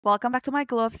Welcome back to my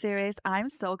Glow Up series. I'm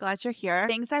so glad you're here.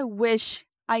 Things I wish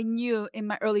I knew in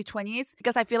my early 20s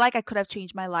because I feel like I could have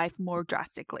changed my life more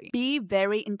drastically. Be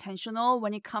very intentional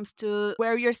when it comes to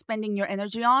where you're spending your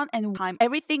energy on and time.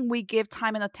 Everything we give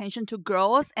time and attention to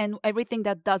grows, and everything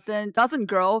that doesn't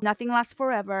grow. Nothing lasts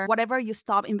forever. Whatever you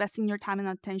stop investing your time and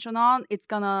attention on, it's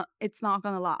not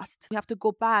gonna last. You have to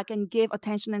go back and give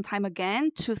attention and time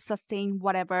again to sustain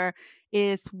whatever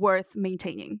is worth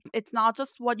maintaining. It's not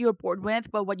just what you're born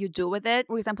with, but what you do with it.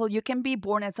 For example, you can be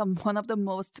born as one of the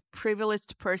most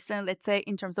privileged person, let's say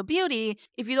in terms of beauty.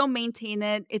 If you don't maintain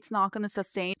it, it's not going to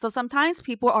sustain. So sometimes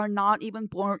people are not even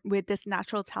born with this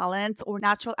natural talent or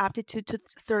natural aptitude to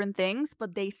certain things,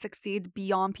 but they succeed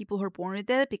beyond people who are born with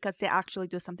it because they actually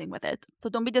do something with it. So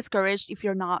don't be discouraged if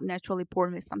you're not naturally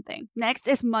born with something. Next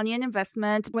is money and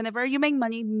investment. Whenever you make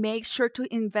money, make sure to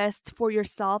invest for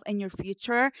yourself and your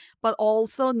future, but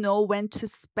also know when to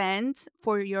spend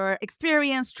for your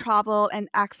experience, travel, and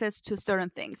access to certain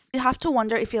things. You have to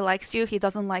wonder if he likes you, he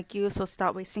doesn't like you, so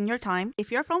stop wasting your time.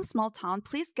 If you're from small town,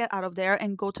 please get out of there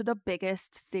and go to the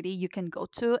biggest city you can go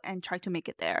to and try to make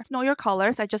it there. Know your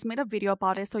colors. I just made a video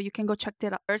about it, so you can go check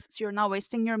it out first, so you're not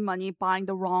wasting your money buying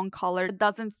the wrong color. It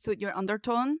doesn't suit your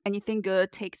undertone. Anything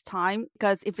good takes time,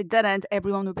 because if it didn't,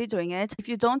 everyone would be doing it. If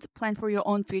you don't plan for your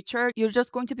own future, you're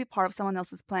just going to be part of someone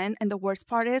else's plan, and the worst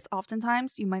part is oftentimes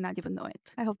you might not even know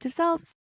it. I hope this helps.